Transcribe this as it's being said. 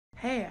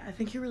Hey, I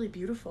think you're really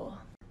beautiful.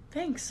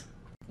 Thanks.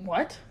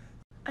 What?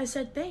 I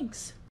said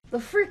thanks. The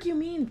frick you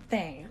mean,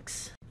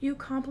 thanks? You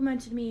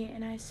complimented me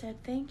and I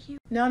said thank you.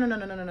 No.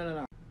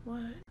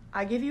 What?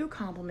 I give you a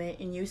compliment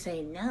and you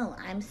say, no,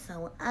 I'm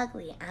so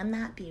ugly, I'm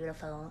not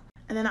beautiful.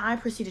 And then I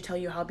proceed to tell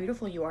you how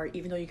beautiful you are,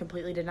 even though you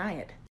completely deny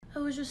it. I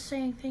was just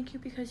saying thank you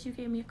because you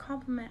gave me a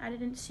compliment. I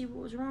didn't see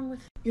what was wrong with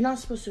it. You're not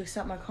supposed to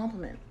accept my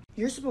compliment.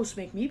 You're supposed to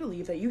make me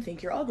believe that you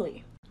think you're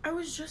ugly. I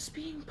was just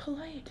being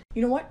polite.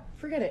 You know what?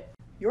 Forget it.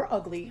 You're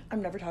ugly.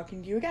 I'm never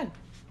talking to you again.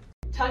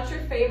 Touch your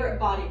favorite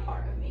body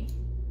part of me.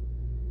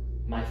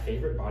 My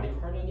favorite body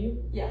part on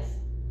you? Yes.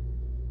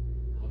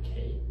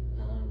 Okay.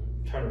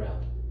 Turn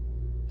around.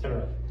 Turn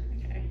around.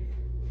 Okay.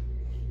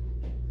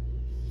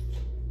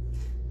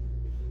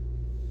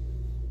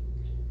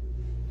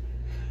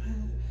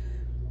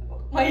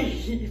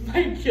 My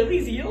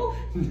Achilles heel?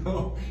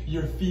 No,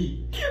 your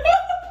feet.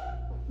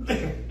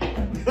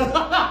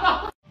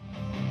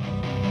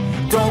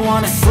 Don't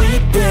wanna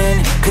sleep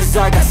in, cause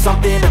I got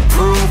something to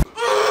prove.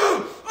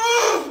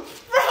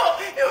 Bro,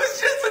 it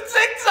was just a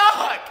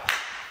TikTok!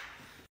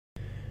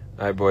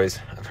 Alright boys,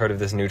 I've heard of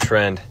this new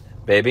trend.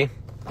 Baby,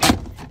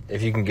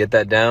 if you can get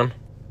that down,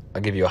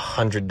 I'll give you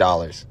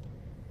 $100.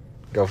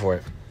 Go for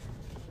it.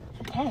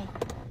 Okay.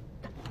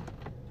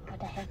 What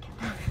the heck?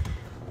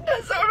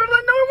 That sounded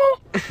like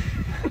normal.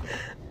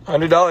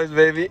 $100,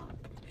 baby.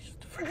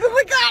 Oh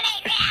my god!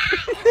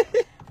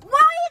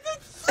 Why is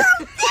it so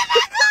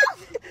difficult?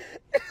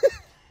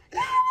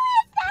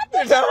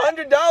 There's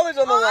 $100 on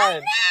the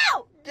line.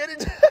 No! Get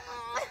it.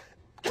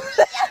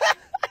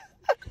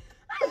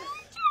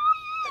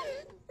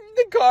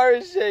 The car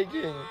is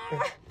shaking. I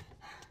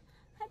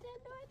didn't do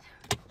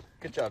it.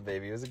 Good job,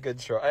 baby. It was a good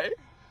try.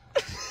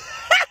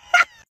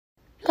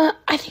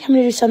 I think I'm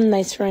gonna do something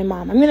nice for my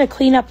mom. I'm gonna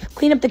clean up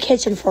the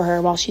kitchen for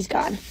her while she's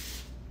gone.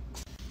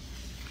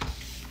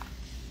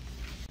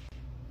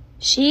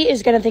 She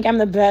is gonna think I'm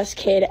the best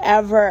kid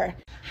ever.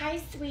 Hi,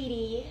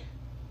 sweetie.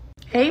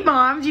 Hey,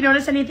 Mom. Do you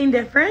notice anything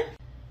different?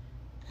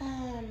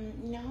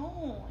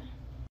 No.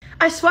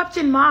 I swept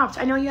and mopped.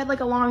 I know you had like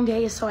a long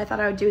day, so I thought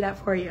I would do that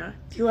for you.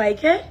 Do you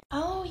like it?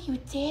 Oh, you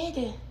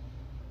did.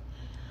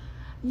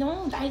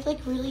 No, I like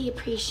really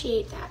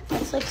appreciate that.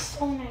 That's like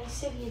so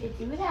nice of you to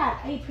do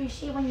that. I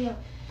appreciate when you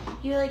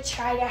like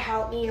try to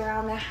help me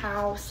around the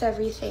house,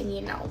 everything,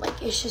 you know, like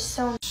it's just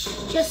so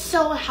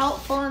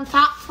helpful and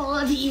thoughtful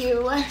of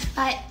you.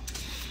 But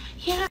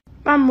yeah.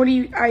 Mom,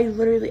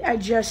 I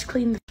just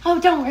cleaned. Oh,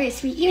 don't worry,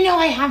 sweet. You know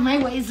I have my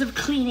ways of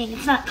cleaning.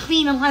 It's not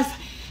clean unless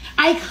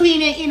I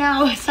clean it, you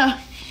know, so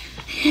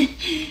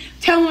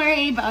don't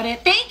worry about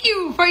it. Thank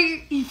you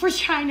for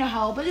trying to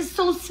help. It is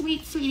so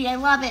sweet, sweetie. I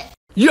love it.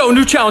 Yo,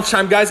 new challenge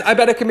time, guys. I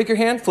bet I can make your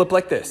hand flip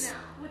like this. No,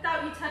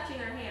 without you touching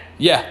our hand.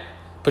 Yeah.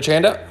 Put your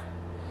hand up.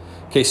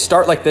 Okay,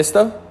 start like this,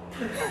 though.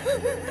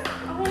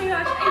 Oh my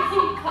gosh, I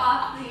need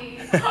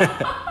coffee.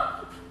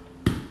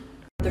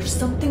 There's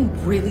something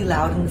really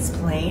loud in this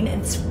plane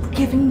and it's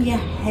giving me a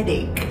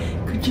headache.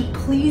 Could you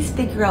please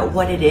figure out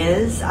what it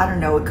is? I don't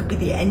know, it could be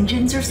the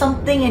engines or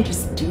something and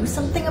just do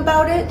something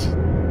about it?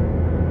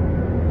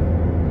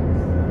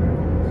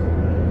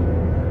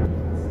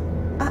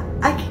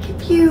 I could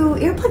give you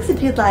earplugs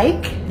if you'd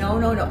like. No,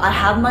 I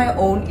have my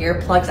own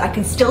earplugs. I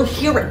can still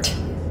hear it.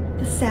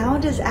 The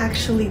sound is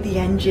actually the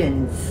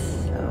engines.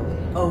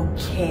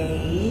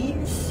 Okay,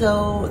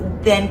 so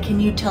then can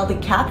you tell the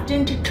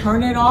captain to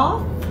turn it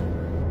off?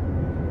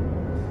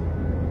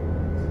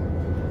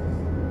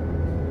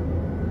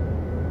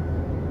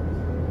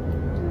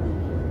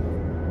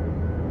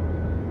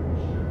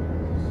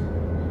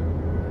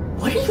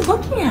 What are you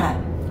looking at?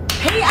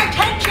 Pay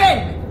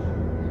attention!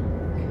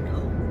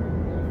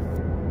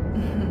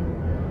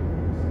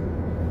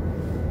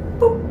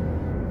 Boop.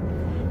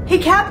 Hey,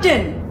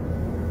 Captain!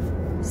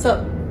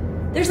 So,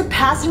 there's a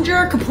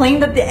passenger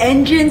complaining that the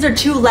engines are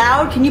too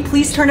loud. Can you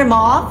please turn them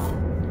off?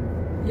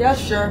 Yeah,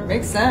 sure.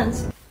 Makes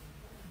sense.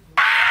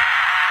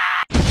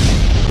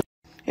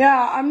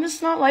 Yeah, I'm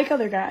just not like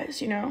other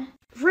guys, you know?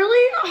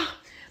 Really? Oh,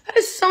 that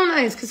is so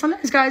nice, because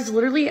sometimes guys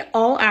literally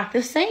all act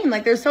the same.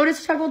 Like, they're so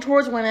disrespectful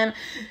towards women,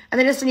 and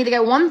they just need to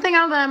get one thing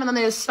out of them, and then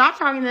they just stop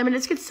talking to them, and it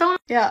just gets so...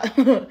 Yeah.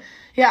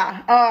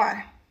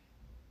 Yeah,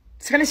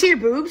 so can I see your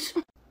boobs?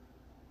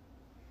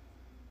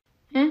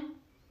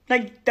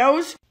 Like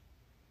those?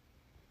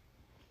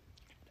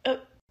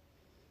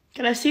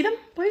 Can I see them,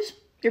 please?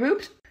 Your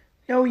boobs?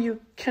 No, you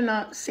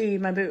cannot see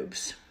my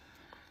boobs.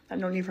 I've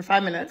known you for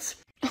 5 minutes.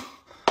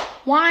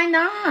 Why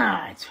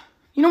not?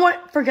 You know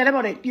what? Forget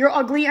about it. You're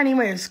ugly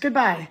anyways.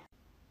 Goodbye.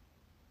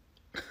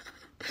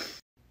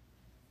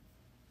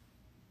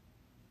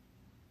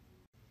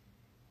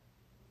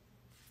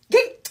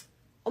 예!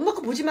 엄마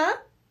거 보지 마.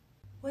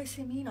 What does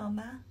it mean,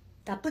 엄마?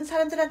 나쁜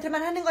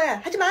사람들한테만 하는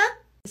거야. 하지 마.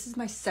 This is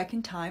my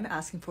second time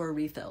asking for a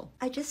refill.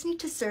 I just need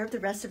to serve the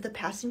rest of the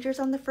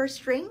passengers on the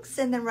first drinks,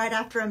 and then right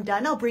after I'm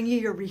done, I'll bring you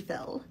your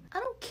refill. I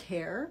don't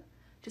care.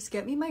 Just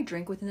get me my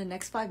drink within the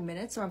next 5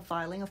 minutes or I'm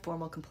filing a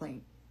formal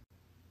complaint.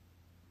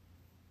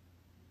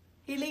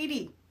 Hey,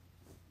 lady.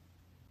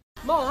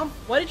 Mom,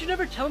 why did you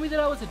never tell me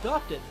that I was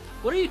adopted?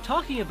 What are you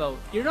talking about?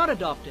 You're not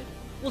adopted.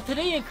 Well,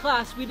 today in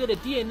class we did a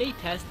DNA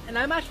test and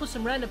I matched with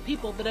some random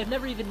people that I've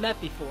never even met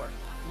before.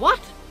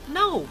 What?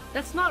 No,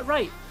 that's not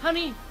right.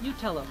 Honey, you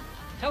tell him.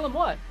 Tell him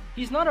what?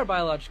 He's not our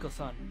biological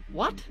son.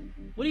 What?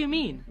 What do you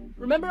mean?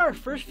 Remember our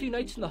first few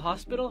nights in the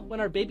hospital when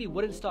our baby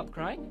wouldn't stop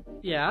crying?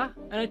 Yeah,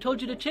 and I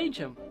told you to change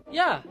him.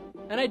 Yeah,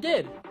 and I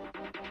did.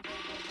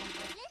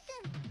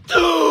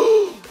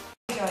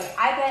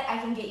 I bet I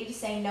can get you to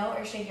say no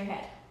or shake your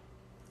head.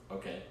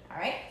 Okay.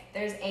 Alright,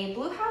 there's a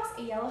blue house,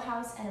 a yellow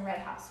house, and a red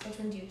house. Which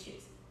one do you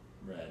choose?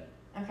 Red.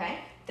 Okay,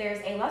 there's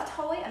a left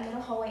hallway, a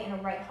middle hallway, and a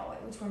right hallway.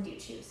 Which one do you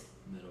choose?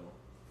 Middle.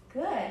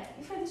 Good.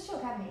 You've heard this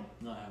joke, haven't you?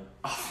 No,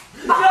 I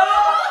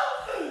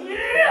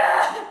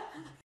haven't.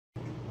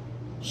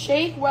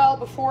 Shake well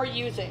before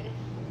using.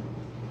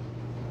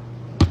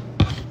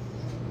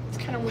 It's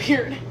kind of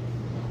weird.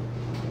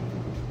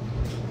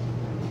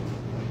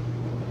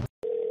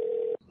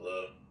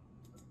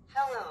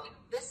 Hello,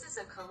 this is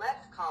a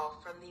collect call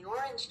from the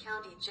Orange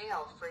County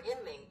Jail for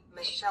inmate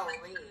Michelle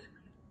Lee.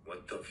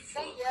 What the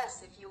fuck? Say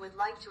yes if you would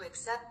like to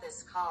accept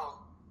this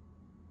call.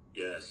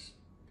 Yes.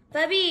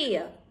 Baby,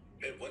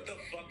 Hey, what the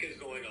fuck is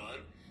going on?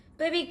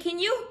 baby, can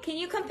you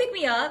come pick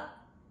me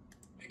up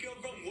Pick you up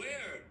from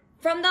where?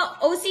 from the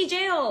OC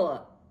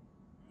jail?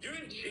 You're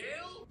in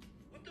jail?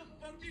 What the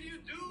fuck did you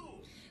do?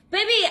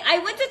 Baby, I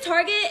went to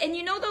Target and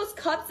you know those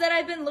cups that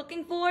I've been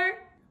looking for?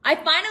 I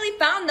finally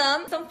found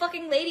them. Some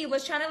fucking lady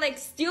was trying to like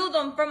steal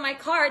them from my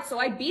cart, so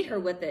I beat her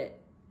with it.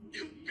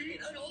 You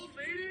beat an old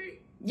lady?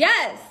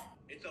 Yes.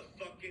 It's a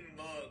fucking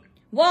mug.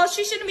 Well,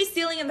 she shouldn't be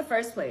stealing in the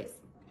first place.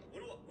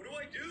 What do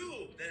I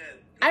do then?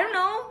 I don't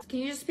know. Can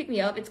you just pick me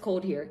up? It's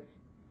cold here.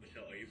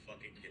 Michelle, are you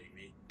fucking kidding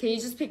me? Can you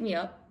just pick me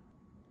up?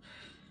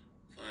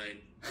 Fine.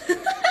 Sorry,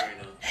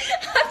 no.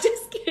 I'm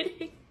just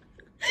kidding.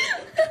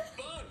 What the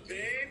fuck,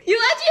 babe? You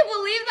actually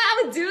believe that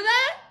I would do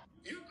that?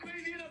 You're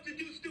crazy enough to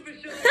do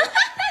stupid shit.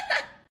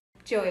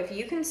 Joey, if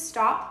you can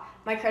stop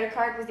my credit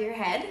card with your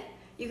head,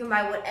 you can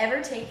buy whatever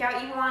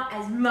takeout you want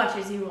as much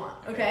as you want,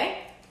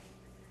 okay?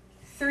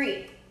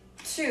 3,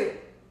 2,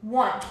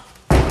 1.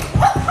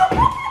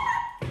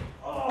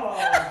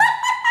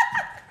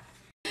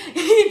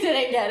 You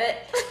didn't get it.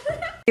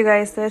 You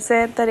guys, they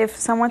said that if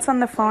someone's on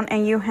the phone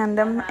and you hand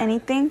them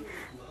anything,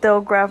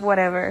 they'll grab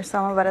whatever. So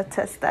I'm about to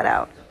test that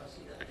out.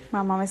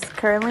 My mom is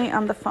currently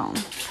on the phone.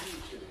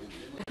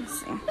 Let's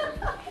see.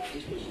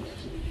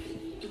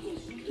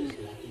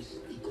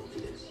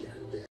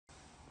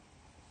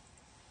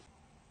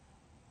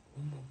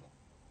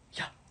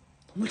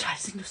 너무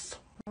잘생겼어.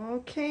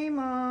 Okay,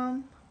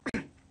 mom.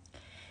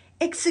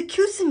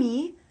 Excuse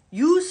me,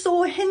 you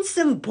so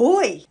handsome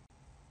boy.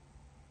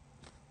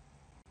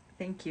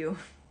 Thank you.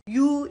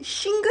 You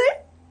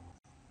single?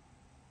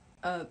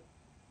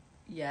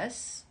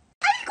 Yes?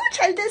 아이고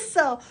잘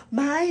됐어.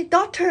 My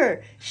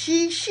daughter,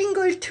 she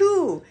single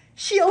too.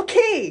 She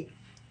okay.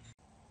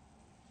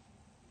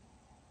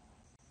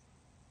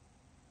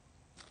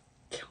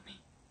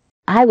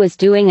 I was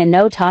doing a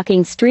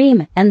no-talking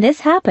stream, and this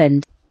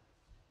happened.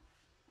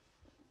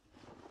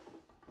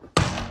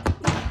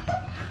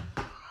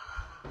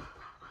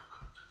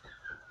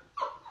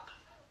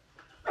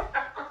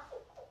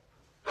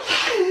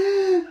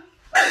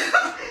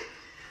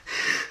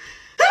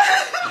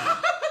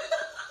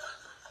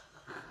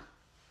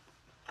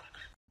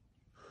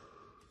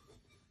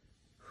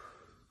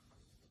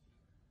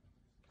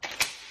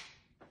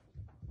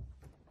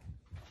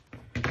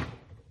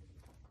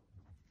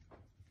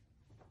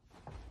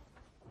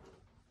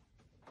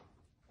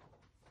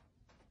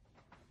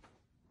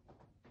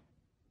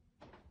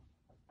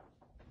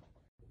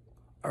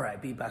 All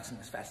right, beatboxing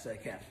as fast as I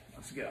can.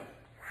 Let's go.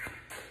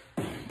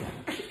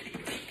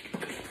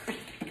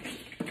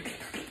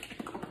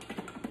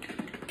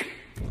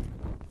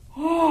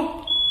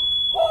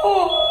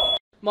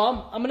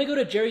 Mom, I'm gonna go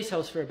to Jerry's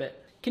house for a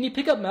bit. Can you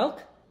pick up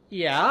milk?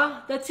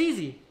 Yeah, that's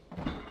easy.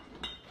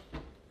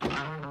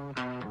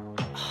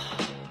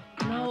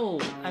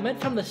 No, I meant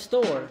from the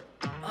store.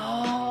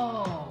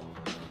 Oh.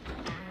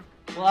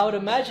 Well, I would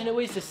imagine it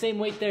weighs the same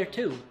weight there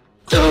too.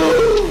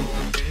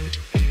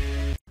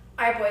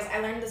 Alright boys, I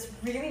learned this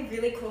really,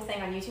 really cool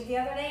thing on YouTube the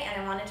other day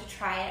and I wanted to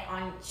try it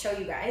on, show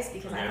you guys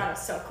because I thought it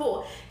was so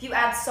cool. If you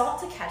add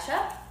salt to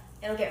ketchup,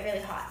 it'll get really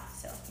hot.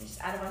 So you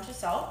just add a bunch of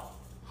salt.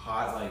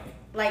 Hot,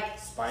 like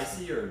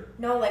spicy or?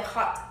 No, like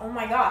hot. Oh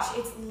my gosh,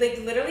 it's like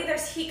literally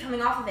there's heat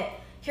coming off of it.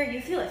 Here, you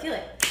feel it, feel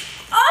it.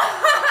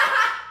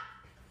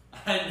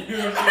 I knew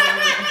you were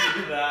gonna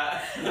do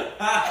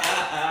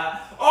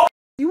that. Oh!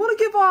 You want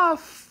to give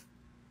off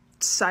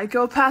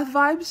psychopath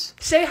vibes?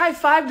 Say high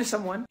five to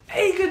someone.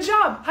 Hey, good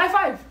job. High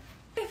five.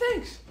 Hey,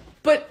 thanks.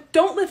 But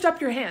don't lift up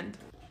your hand.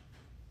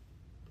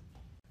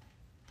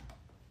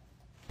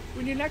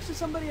 When you're next to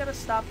somebody at a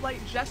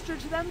stoplight, gesture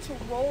to them to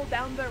roll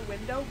down their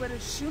window, but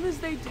as soon as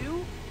they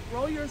do,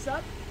 roll yours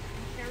up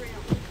and carry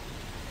on.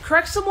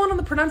 Correct someone on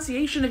the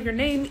pronunciation of your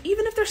name,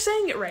 even if they're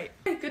saying it right.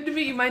 Hey, good to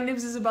meet you. My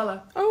name's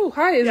Isabella. Oh,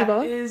 hi,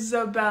 Isabella. Yeah,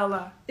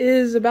 Isabella.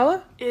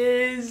 Isabella?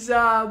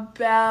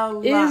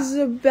 Isabella.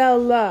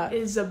 Isabella.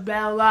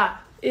 Isabella.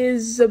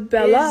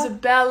 Isabella.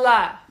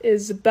 Isabella.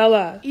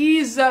 Isabella.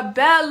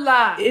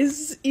 Isabella.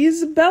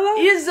 Isabella?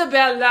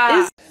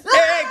 Isabella.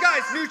 Hey,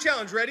 guys, new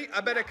challenge. Ready?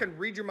 I bet I can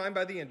read your mind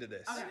by the end of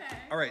this. Okay.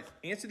 All right,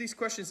 answer these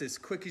questions as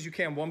quick as you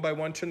can, one by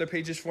one. Turn the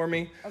pages for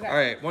me. Okay. All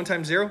right, 1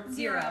 times 0?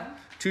 0.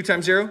 2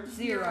 times 0?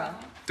 0.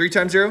 3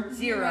 times 0?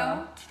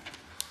 0.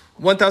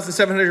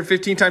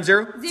 1,715 times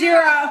 0?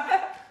 0.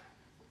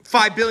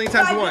 5 billion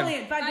times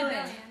 1. 5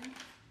 billion.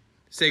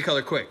 Say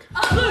color quick.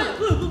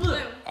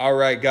 Blue. All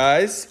right,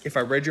 guys, if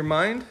I read your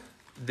mind,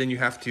 then you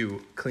have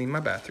to clean my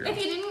bathroom.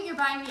 If you didn't, you're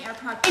buying me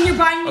AirPods. And you're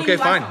buying me Okay, a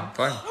fine.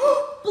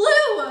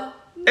 Blue.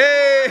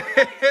 Hey!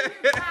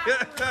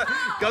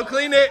 Go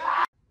clean it.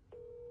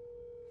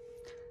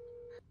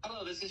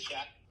 Hello, this is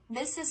Jack.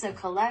 This is a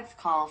collect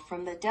call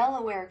from the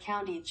Delaware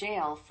County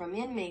Jail from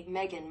inmate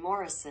Megan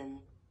Morrison.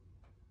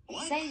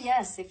 What? Say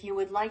yes if you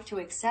would like to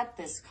accept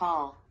this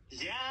call.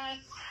 Yes.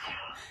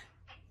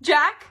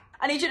 Jack,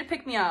 I need you to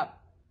pick me up.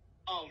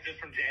 Oh, just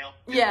from jail?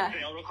 Yeah. From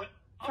jail real quick?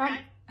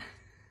 Okay.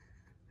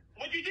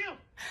 What'd you do?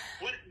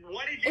 What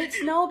did you do?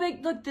 It's no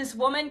big... Look, this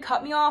woman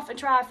cut me off in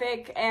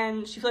traffic,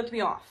 and she flipped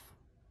me off.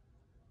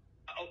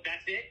 Oh,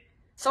 that's it?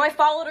 So I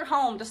followed her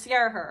home to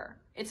scare her.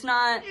 It's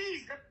not...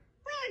 Jesus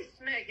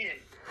Christ, Megan.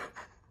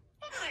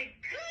 Oh, my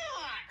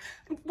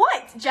God.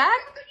 What, Jack?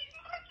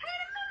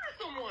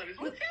 Someone is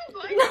what it feels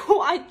like.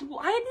 No, I had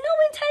no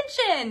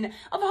intention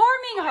of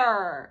harming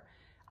her.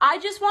 I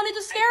just wanted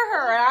to scare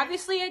her, and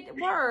obviously it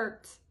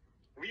worked.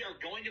 We are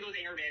going to those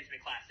anger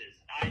management classes.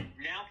 I'm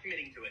now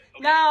committing to it.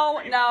 Okay?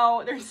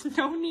 No, there's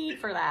no need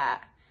for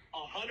that.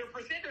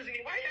 100% there's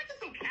any. Why are you acting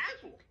so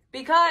casual?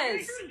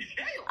 Because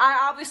I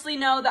obviously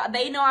know that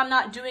they know I'm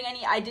not doing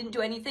I didn't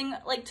do anything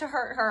like to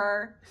hurt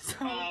her. So.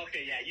 Oh,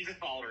 okay, yeah, you just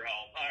followed her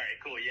home. All right,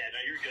 cool, yeah, no,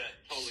 you're good.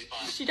 Totally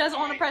fine. She doesn't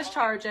want to press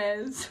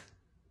charges.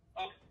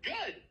 Oh,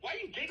 good. Why are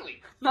you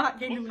giggling? Not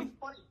giggling. What's so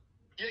funny?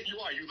 Yeah, you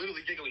are. You're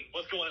literally giggling.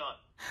 What's going on?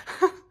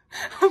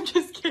 I'm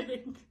just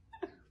kidding.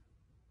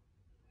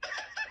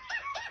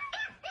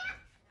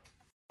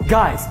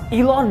 Guys,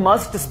 Elon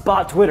Musk just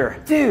bought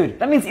Twitter. Dude,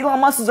 that means Elon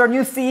Musk is our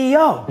new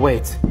CEO.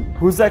 Wait,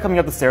 who's that coming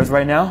up the stairs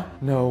right now?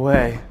 No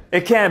way.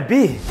 It can't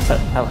be.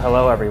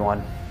 Hello,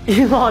 everyone.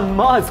 Elon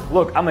Musk.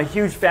 Look, I'm a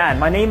huge fan.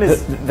 My name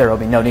is... There will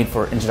be no need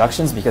for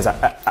introductions because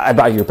I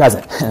bought you a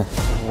present.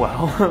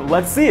 Well,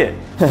 let's see it.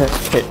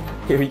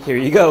 Here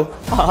you go.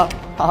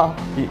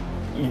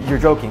 You're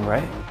joking,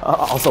 right?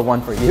 Also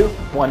one for you,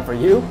 one for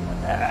you.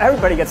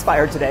 Everybody gets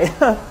fired today.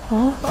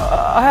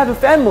 I have a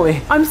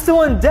family. I'm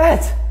still in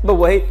debt. But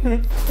wait,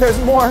 there's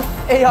more.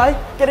 AI,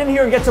 get in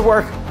here and get to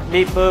work.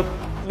 Beep boop,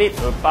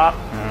 bop.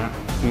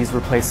 He's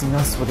replacing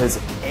us with his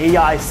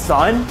AI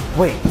son?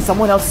 Wait,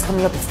 someone else is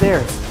coming up the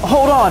stairs.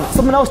 Hold on,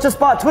 someone else just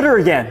bought Twitter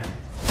again.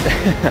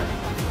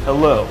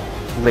 Hello,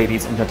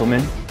 ladies and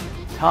gentlemen.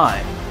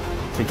 Time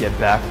to get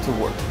back to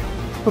work.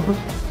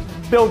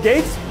 Bill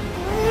Gates?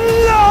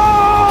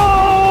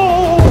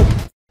 No!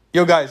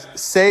 Yo, guys,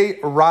 say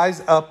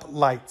rise up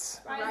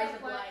lights. Rise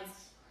up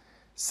lights.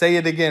 Say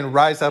it again,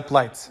 rise up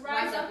lights.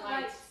 Rise up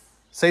lights.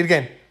 Say it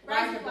again.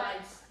 Rise up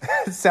lights.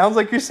 It sounds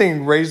like you're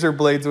saying razor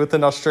blades with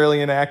an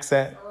Australian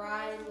accent.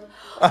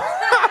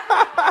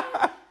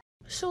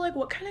 So, like,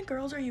 what kind of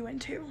girls are you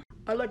into?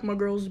 I like my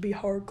girls to be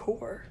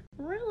hardcore.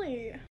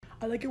 Really?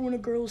 I like it when a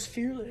girl is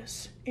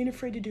fearless, ain't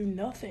afraid to do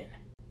nothing.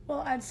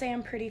 Well, I'd say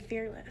I'm pretty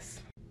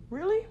fearless.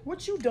 Really?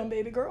 What you done,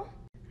 baby girl?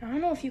 I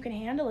don't know if you can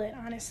handle it,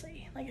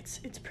 honestly. Like, it's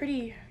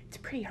pretty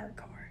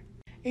hardcore.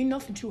 Ain't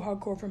nothing too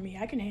hardcore for me.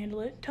 I can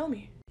handle it. Tell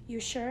me. You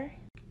sure?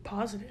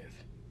 Positive.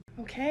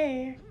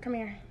 Okay, come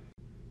here.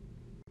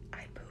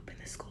 I poop in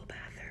the school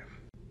bathroom.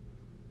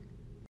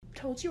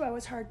 Told you I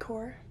was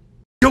hardcore.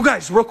 Yo,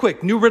 guys, real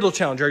quick, new riddle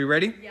challenge. Are you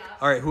ready? Yeah.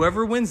 All right,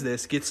 whoever wins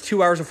this gets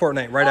 2 hours of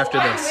Fortnite right after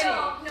this.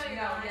 No.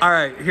 All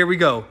right, here we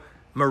go.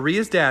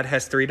 Maria's dad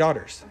has 3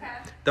 daughters. Okay.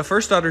 The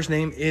first daughter's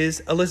name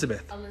is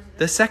Elizabeth.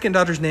 The second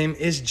daughter's name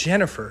is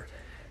Jennifer.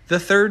 The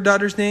third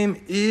daughter's name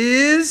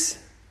is...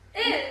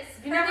 Her name is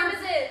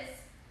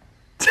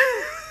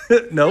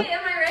Nope. Wait,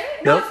 am I right?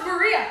 Nope. No, it's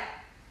Maria.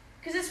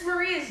 Because it's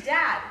Maria's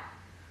dad.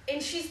 And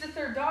she's the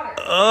third daughter.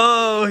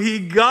 Oh, he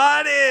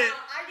got it.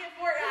 I get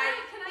Fortnite.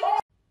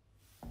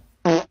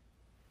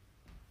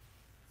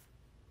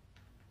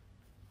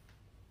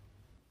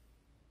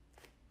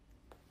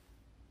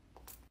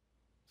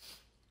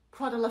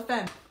 Croix de la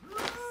Femme.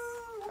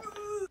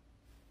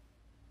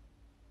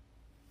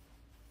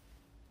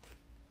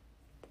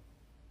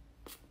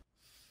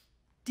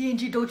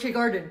 D&G Dolce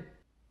Garden.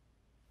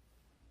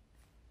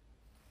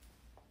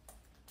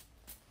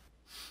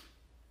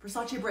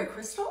 Versace Bright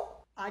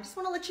Crystal? I just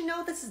want to let you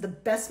know this is the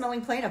best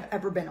smelling plane I've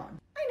ever been on.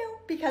 I know,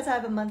 because I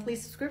have a monthly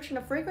subscription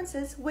of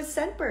fragrances with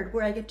Scentbird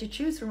where I get to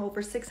choose from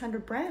over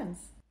 600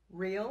 brands.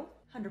 Real,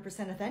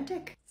 100%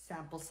 authentic.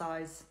 Sample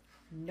size.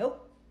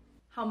 Nope.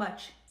 How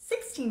much?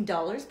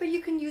 $16, but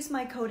you can use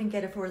my code and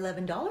get it for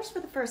 $11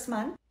 for the first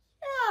month.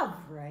 Yeah,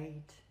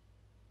 right.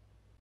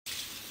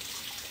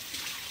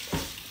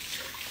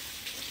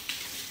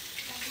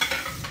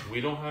 We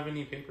don't have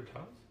any paper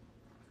towels?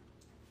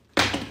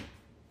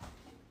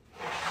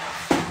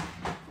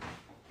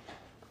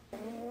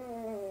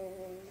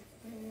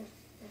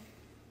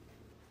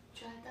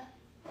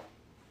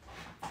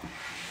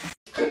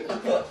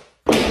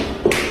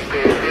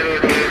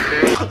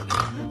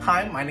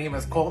 Hi, my name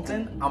is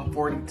Colton. I'm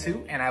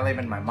 42 and I live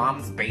in my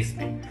mom's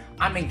basement.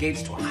 I'm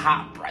engaged to a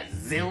hot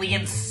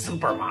Brazilian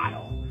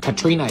supermodel.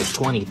 Katrina is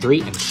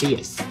 23 and she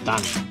is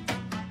stunning.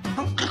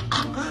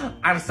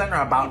 I've sent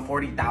her about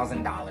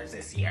 $40,000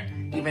 this year,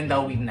 even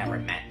though we've never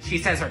met. She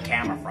says her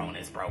camera phone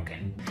is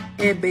broken.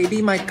 Hey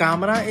baby, my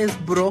camera is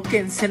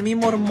broken. Send me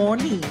more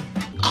money.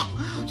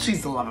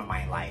 She's the love of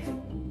my life.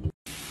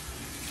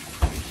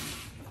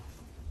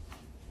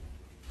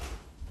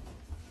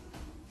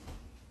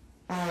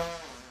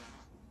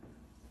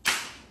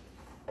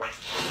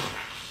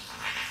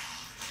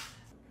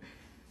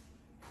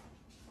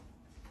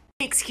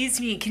 Excuse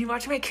me, can you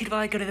watch my kid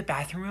while I go to the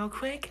bathroom real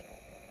quick?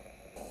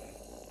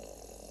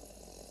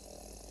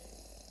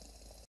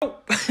 Oh,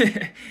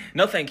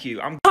 no thank you.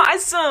 I'm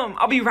awesome!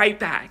 I'll be right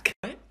back.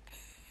 What?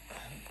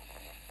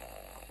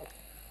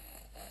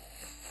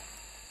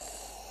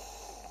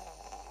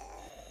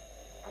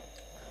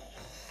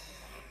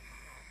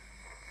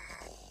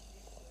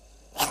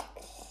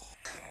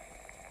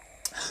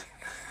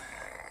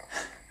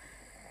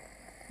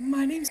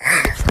 My name's...